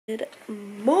Good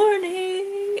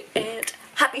morning and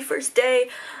happy first day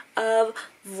of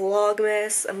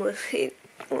Vlogmas. I'm literally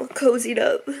all cozied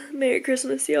up. Merry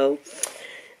Christmas, yo.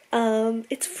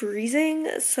 It's freezing,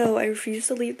 so I refuse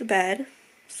to leave the bed.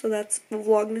 So that's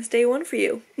Vlogmas day 1 for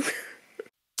you.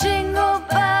 Jingle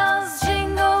bells,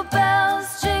 jingle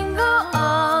bells, jingle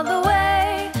all the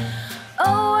way.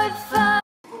 Oh, what fun.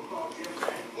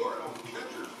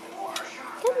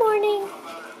 Good morning.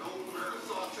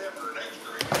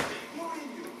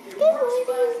 Good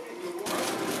morning.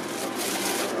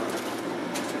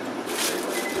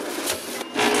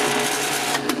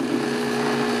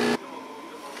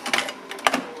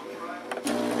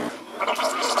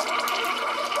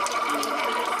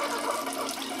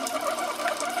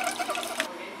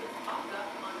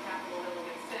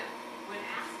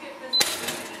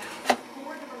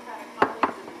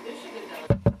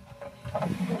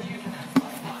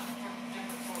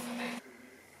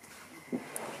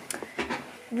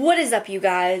 What is up, you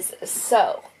guys?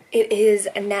 So, it is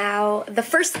now the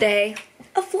first day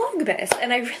of Vlogmas,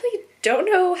 and I really don't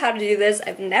know how to do this.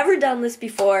 I've never done this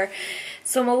before,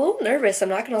 so I'm a little nervous, I'm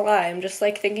not gonna lie. I'm just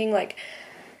like thinking like,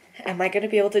 am I gonna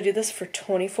be able to do this for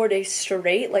 24 days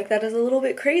straight? Like, that is a little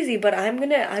bit crazy, but I'm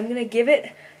gonna give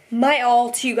it my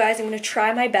all to you guys. I'm gonna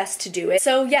try my best to do it.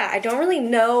 So yeah, I don't really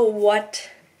know what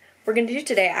we're gonna do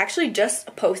today. I actually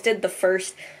just posted the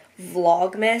first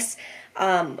Vlogmas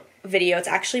video. It's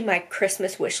actually my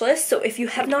Christmas wish list, so if you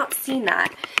have not seen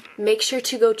that, make sure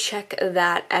to go check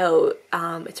that out.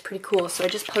 It's pretty cool. So I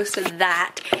just posted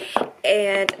that,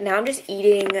 and now I'm just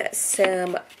eating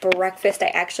some breakfast. I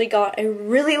actually got a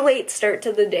really late start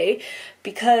to the day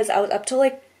because I was up till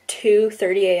like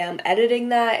 2:30 a.m. editing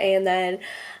that, and then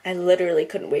I literally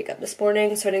couldn't wake up this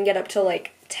morning, so I didn't get up till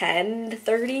like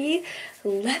 10:30,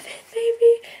 11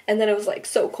 maybe, and then it was like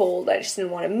so cold I just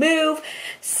didn't want to move.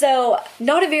 So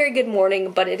not a very good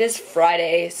morning, but it is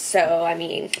Friday, so I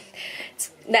mean,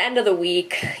 it's the end of the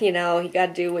week, you know, you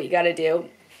gotta do what you gotta do.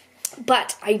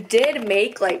 But I did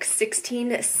make like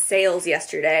 16 sales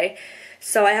yesterday,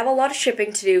 so I have a lot of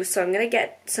shipping to do, so I'm gonna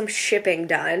get some shipping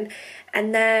done.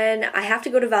 And then I have to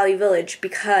go to Value Village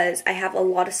because I have a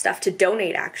lot of stuff to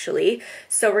donate, actually.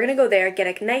 So we're gonna go there,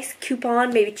 get a nice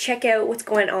coupon, maybe check out what's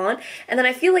going on. And then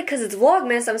I feel like because it's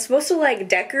Vlogmas, I'm supposed to like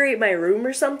decorate my room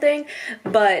or something,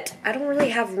 but I don't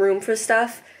really have room for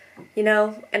stuff, you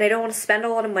know, and I don't want to spend a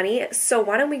lot of money. So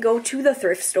why don't we go to the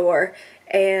thrift store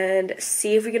and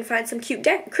see if we can find some cute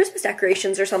Christmas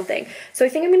decorations or something. So I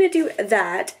think I'm gonna do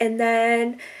that, and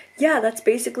then yeah, that's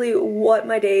basically what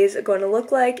my day is going to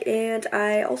look like, and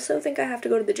I also think I have to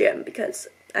go to the gym because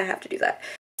I have to do that.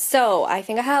 So I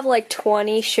think I have like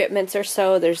 20 shipments or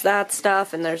so. There's that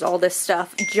stuff, and there's all this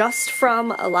stuff just from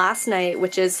last night,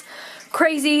 which is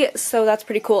crazy, so that's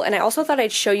pretty cool. And I also thought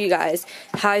I'd show you guys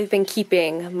how I've been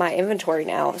keeping my inventory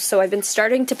now. So I've been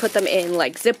starting to put them in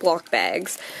like Ziploc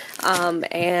bags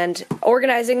and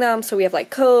organizing them, so we have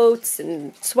like coats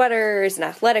and sweaters and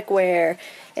athletic wear.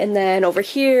 And then over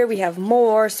here we have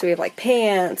more, so we have like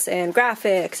pants and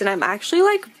graphics, and I'm actually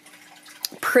like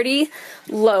pretty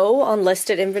low on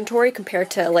listed inventory compared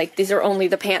to like, these are only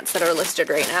the pants that are listed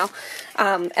right now.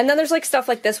 And then there's like stuff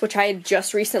like this, which I had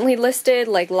just recently listed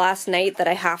like last night, that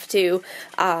I have to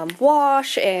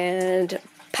wash and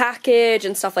package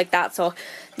and stuff like that. So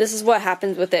this is what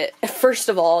happens with it. First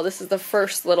of all, this is the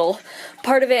first little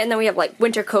part of it, and then we have like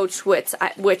winter coats, which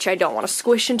I don't want to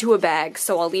squish into a bag,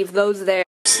 so I'll leave those there.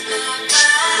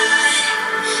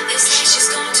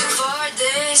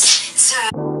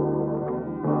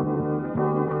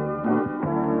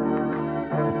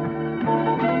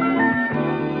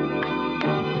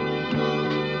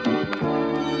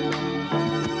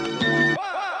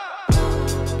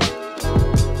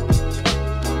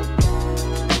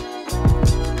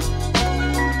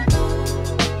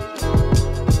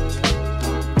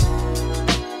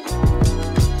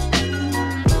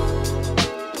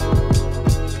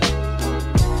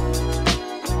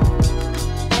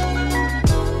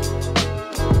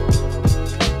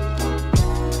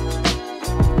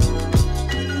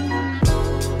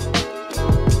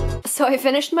 So I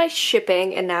finished my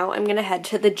shipping, and now I'm gonna head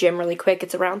to the gym really quick.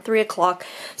 It's around 3 o'clock,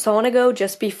 so I want to go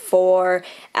just before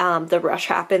the rush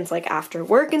happens, like after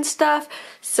work and stuff.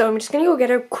 So I'm just gonna go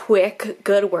get a quick,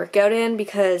 good workout in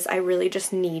because I really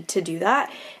just need to do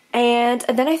that. And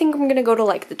then I think I'm gonna go to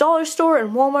like the dollar store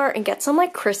and Walmart and get some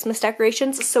like Christmas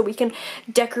decorations so we can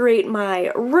decorate my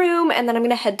room, and then I'm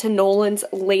gonna head to Nolan's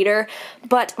later.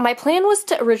 But my plan was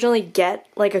to originally get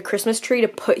like a Christmas tree to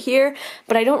put here,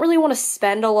 but I don't really want to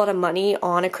spend a lot of money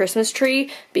on a Christmas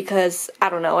tree because I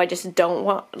don't know, I just don't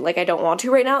want, like I don't want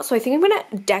to right now. So I think I'm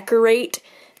gonna decorate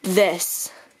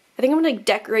this I think I'm gonna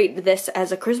decorate this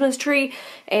as a Christmas tree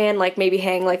and like maybe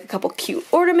hang like a couple cute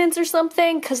ornaments or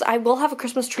something, because I will have a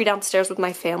Christmas tree downstairs with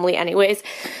my family anyways.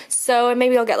 So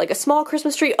maybe I'll get like a small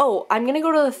Christmas tree. Oh, I'm gonna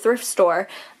go to the thrift store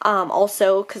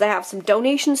also because I have some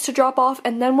donations to drop off,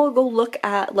 and then we'll go look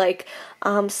at like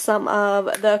some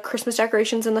of the Christmas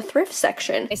decorations in the thrift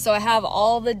section. Okay, so I have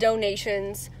all the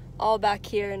donations all back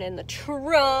here and in the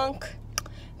trunk.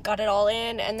 Got it all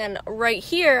in, and then right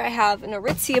here I have an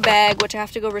Aritzia bag, which I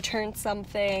have to go return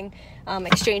something,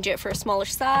 exchange it for a smaller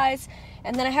size,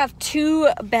 and then I have 2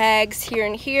 bags here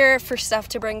and here for stuff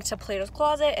to bring to Plato's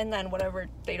Closet, and then whatever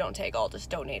they don't take I'll just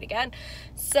donate again.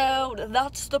 So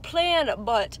that's the plan,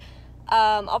 but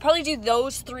I'll probably do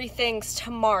those 3 things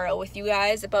tomorrow with you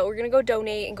guys, but we're gonna go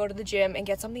donate and go to the gym and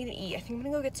get something to eat. I think I'm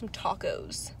gonna go get some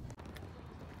tacos.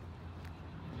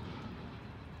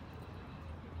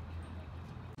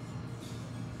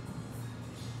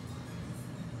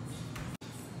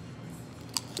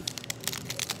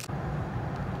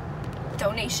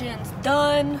 Donations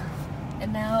done,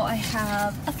 and now I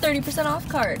have a 30% off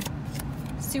card.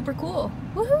 Super cool.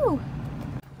 Woohoo!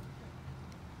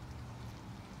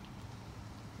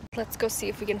 Let's go see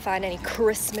if we can find any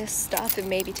Christmas stuff and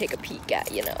maybe take a peek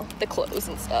at, you know, the clothes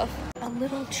and stuff. A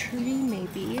little tree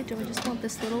maybe. Do I just want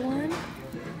this little one?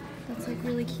 That's like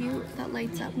really cute. That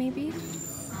lights up maybe.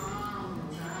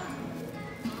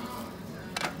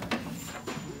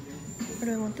 Or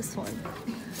do I want this one?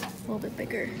 A little bit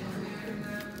bigger.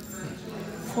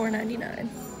 $4.99. I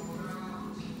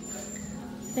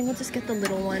think I'll just get the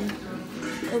little one.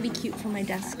 It'll be cute for my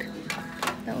desk.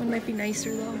 That one might be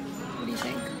nicer though. What do you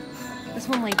think? This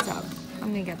one lights up.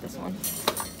 I'm gonna get this one.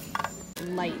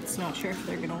 Lights, not sure if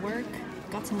they're gonna work.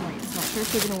 Got some lights, not sure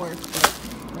if they're gonna work, but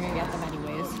we're gonna get them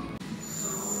anyways.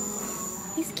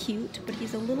 He's cute, but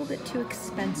he's a little bit too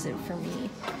expensive for me.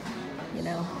 You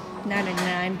know,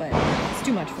 $9.99, but it's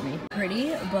too much for me. Pretty,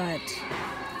 but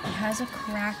it has a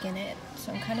crack in it,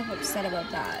 so I'm kind of upset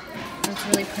about that. It's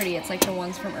really pretty. It's like the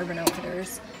ones from Urban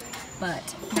Outfitters, but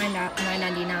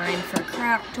 $9.99 for a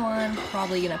cracked one.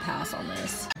 Probably gonna pass on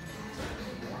this.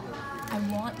 I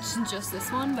want just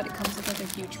this one, but it comes with like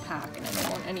a huge pack, and I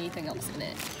don't want anything else in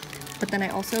it. But then I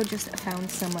also just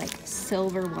found some like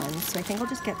silver ones, so I think I'll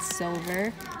just get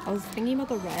silver. I was thinking about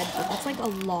the red, but that's like a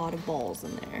lot of balls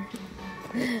in there.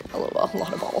 a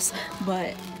lot of balls,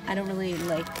 but I don't really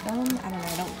like them. I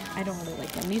don't know, I don't really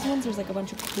like them. These ones, there's like a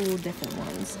bunch of cool different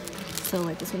ones. So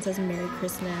like this one says Merry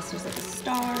Christmas, there's like a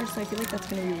star, so I feel like that's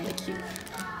gonna be really cute.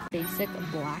 Basic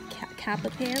black Kappa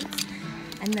pants.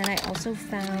 And then I also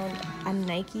found a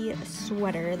Nike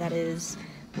sweater that is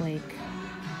like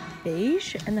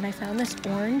beige, and then I found this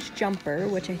orange jumper,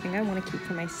 which I think I want to keep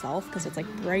for myself because it's like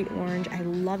bright orange. I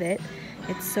love it.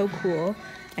 It's so cool.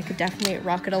 I could definitely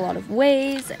rock it a lot of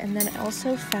ways. And then I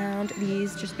also found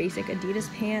these just basic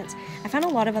Adidas pants. I found a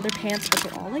lot of other pants, but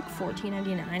they're all like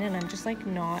 $14.99, and I'm just like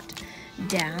not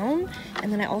down.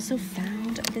 And then I also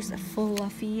found this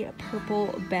fluffy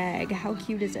purple bag. How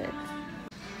cute is it?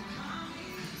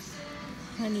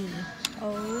 Honey,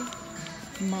 oh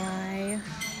my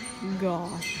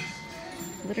gosh.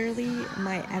 Literally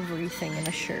my everything in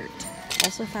a shirt.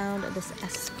 Also found this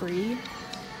Esprit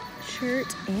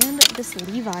shirt and this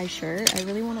Levi shirt. I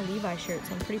really want a Levi shirt,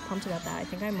 so I'm pretty pumped about that. I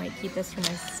think I might keep this for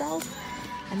myself.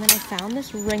 And then I found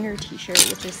this Ringer t-shirt,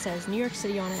 which just says New York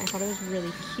City on it. I thought it was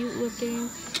really cute looking.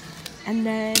 And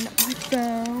then I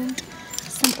found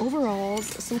some overalls,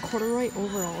 some corduroy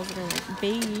overalls that are like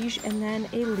beige, and then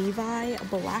a Levi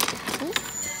black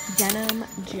denim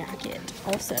jacket.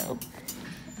 Also,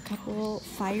 a couple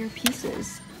fire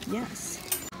pieces. Yes.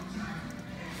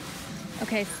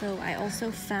 Okay, so I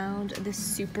also found this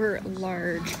super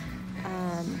large,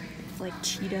 like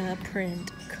cheetah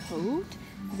print coat.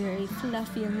 Very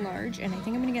fluffy and large, and I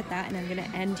think I'm gonna get that, and I'm gonna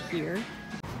end here.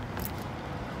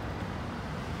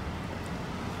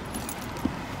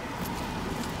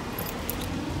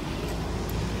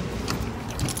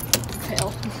 Fail.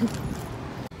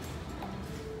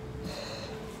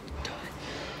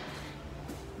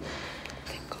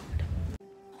 Thank God.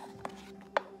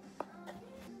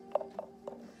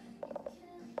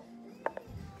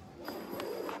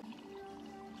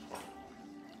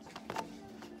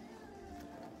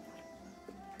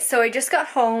 So I just got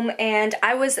home and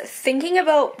I was thinking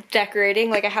about decorating.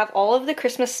 Like I have all of the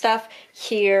Christmas stuff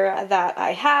here that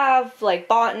I have like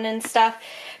bought and stuff,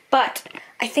 but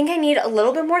I think I need a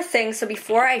little bit more things. So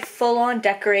before I full on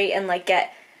decorate and like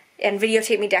get and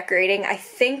videotape me decorating. I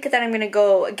think that I'm gonna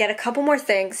go get a couple more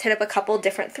things, hit up a couple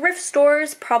different thrift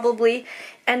stores probably,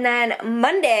 and then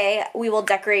Monday we will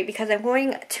decorate because I'm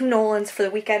going to Nolan's for the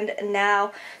weekend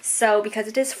now. So because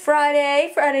it is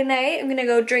Friday night, I'm gonna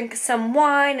go drink some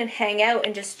wine and hang out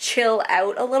and just chill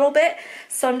out a little bit.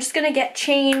 So I'm just gonna get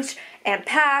changed and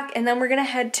pack, and then we're gonna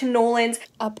head to Nolan's.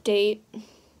 Update,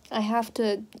 I have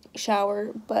to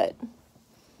shower, but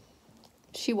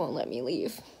she won't let me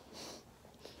leave.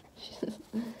 She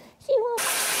won't.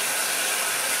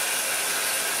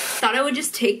 Thought I would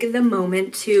just take the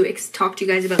moment to talk to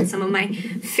you guys about some of my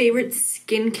favorite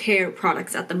skincare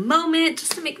products at the moment,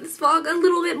 just to make this vlog a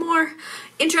little bit more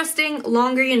interesting,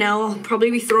 longer, you know. I'll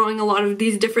probably be throwing a lot of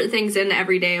these different things in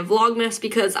every day of Vlogmas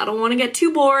because I don't want to get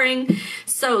too boring.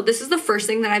 So this is the first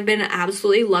thing that I've been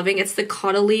absolutely loving. It's the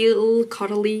Caudalie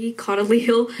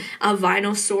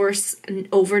Vinyl Source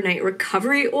Overnight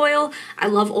Recovery Oil. I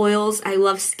love oils. I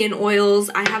love skin oils.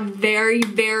 I have very,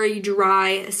 very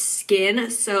dry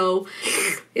skin, so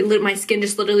my skin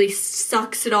just literally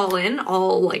sucks it all in,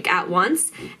 all like at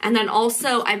once. And then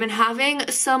also I've been having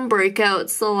some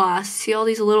breakouts see all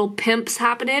these little pimps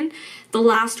happening the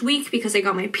last week because I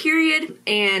got my period,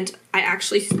 and I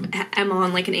actually am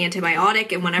on like an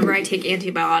antibiotic, and whenever I take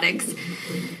antibiotics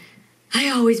I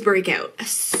always break out.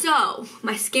 So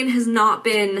my skin has not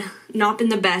been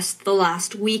the best the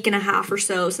last week and a half or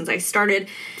so since I started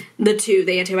the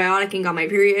antibiotic and got my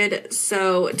period.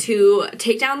 So to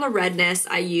take down the redness,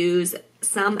 I use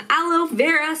some aloe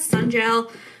vera sun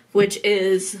gel, which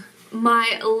is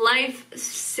my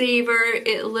lifesaver.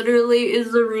 It literally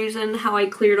is the reason how I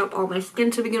cleared up all my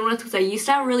skin to begin with, because I used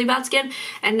to have really bad skin,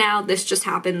 and now this just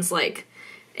happens like,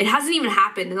 it hasn't even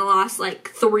happened in the last like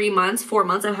 4 months.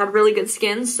 I've had really good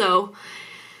skin, so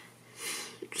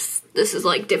this is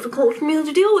like difficult for me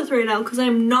to deal with right now because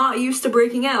I'm not used to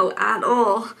breaking out at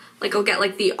all. Like I'll get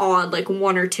like the odd like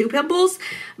 1 or 2 pimples,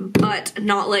 but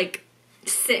not like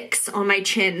 6 on my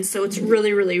chin, so it's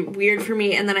really, really weird for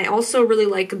me. And then I also really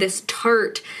like this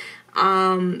Tarte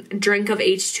Drink of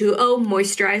H2O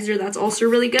moisturizer. That's also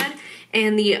really good.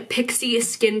 And the Pixie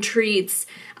Skin Treats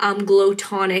Glow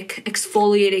Tonic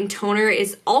Exfoliating Toner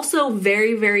is also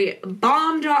very, very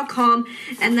bomb.com.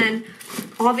 And then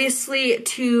obviously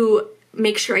to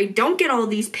make sure I don't get all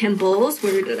these pimples,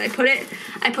 where did I put it?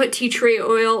 I put tea tree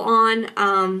oil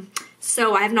on.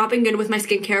 So I have not been good with my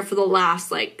skincare for the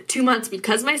last like 2 months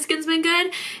because my skin's been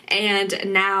good,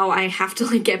 and now I have to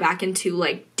like get back into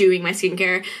like doing my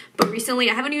skincare. But recently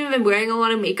I haven't even been wearing a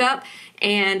lot of makeup,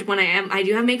 and when I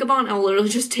do have makeup on, I'll literally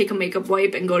just take a makeup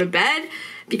wipe and go to bed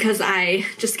because I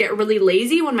just get really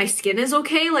lazy when my skin is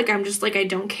okay. Like I'm just like, I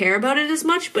don't care about it as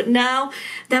much. But now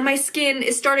that my skin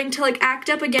is starting to like act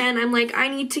up again, I'm like, I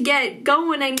need to get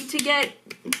going. I need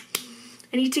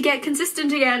to get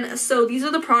consistent again. So these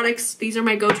are the products. These are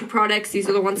my go-to products. These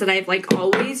are the ones that I've like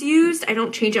always used. I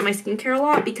don't change up my skincare a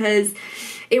lot because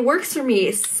it works for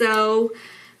me. So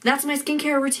that's my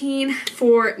skincare routine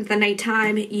for the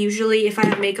nighttime. Usually if I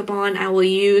have makeup on, I will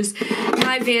use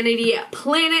my Vanity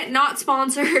Planet, not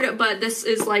sponsored, but this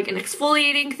is like an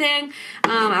exfoliating thing.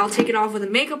 I'll take it off with a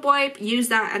makeup wipe, use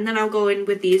that, and then I'll go in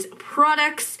with these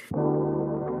products.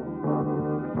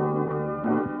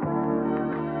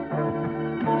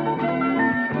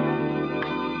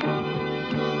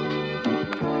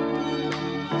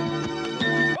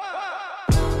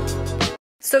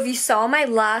 So if you saw my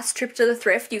last trip to the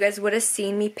thrift, you guys would have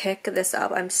seen me pick this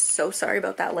up. I'm so sorry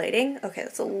about that lighting. Okay,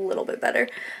 that's a little bit better.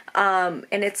 And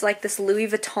it's like this Louis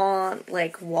Vuitton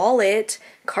like wallet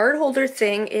card holder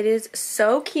thing. It is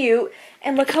so cute,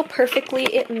 and look how perfectly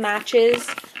it matches.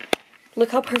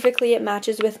 Look how perfectly it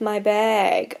matches with my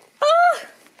bag. Ah!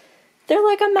 They're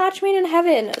like a match made in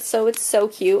heaven, so it's so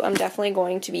cute. I'm definitely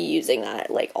going to be using that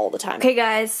like all the time. Okay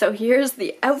guys, so here's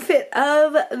the outfit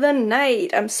of the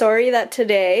night. I'm sorry that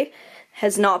today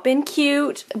has not been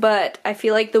cute, but I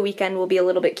feel like the weekend will be a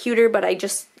little bit cuter, but I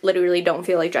just literally don't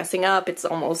feel like dressing up. It's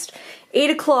almost 8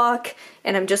 o'clock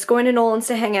and I'm just going to Nolan's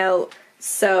to hang out.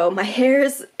 So my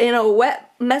hair's in a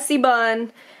wet, messy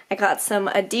bun. I got some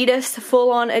Adidas,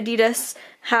 full-on Adidas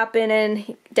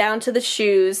happening down to the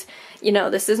shoes. You know,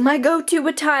 this is my go-to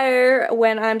attire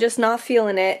when I'm just not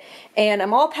feeling it. And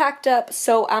I'm all packed up,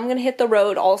 so I'm gonna hit the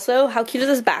road. Also, how cute is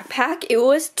this backpack? It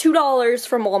was $2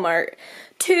 from Walmart.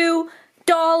 $2!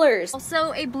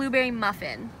 Also, a blueberry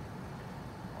muffin.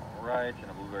 Alright, and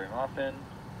a blueberry muffin.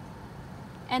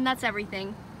 And that's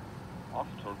everything.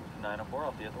 Awesome, total is 904.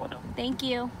 I'll see you at the window. Thank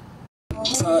you.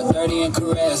 Talk dirty and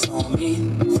caress on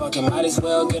me. Fucking might as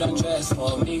well get undressed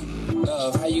for me.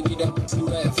 Love how you get that too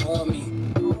wet for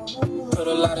me. Put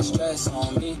a lot of stress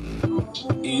on me.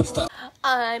 You used to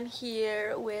I'm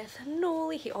here with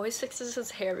Noli. He always fixes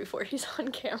his hair before he's on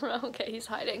camera. Okay, he's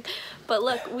hiding. But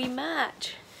look, we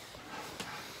match.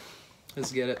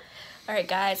 Let's get it. Alright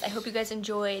guys, I hope you guys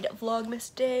enjoyed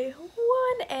Vlogmas Day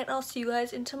 1, and I'll see you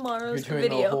guys in tomorrow's You're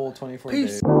doing video. the whole 24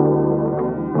 Peace. days.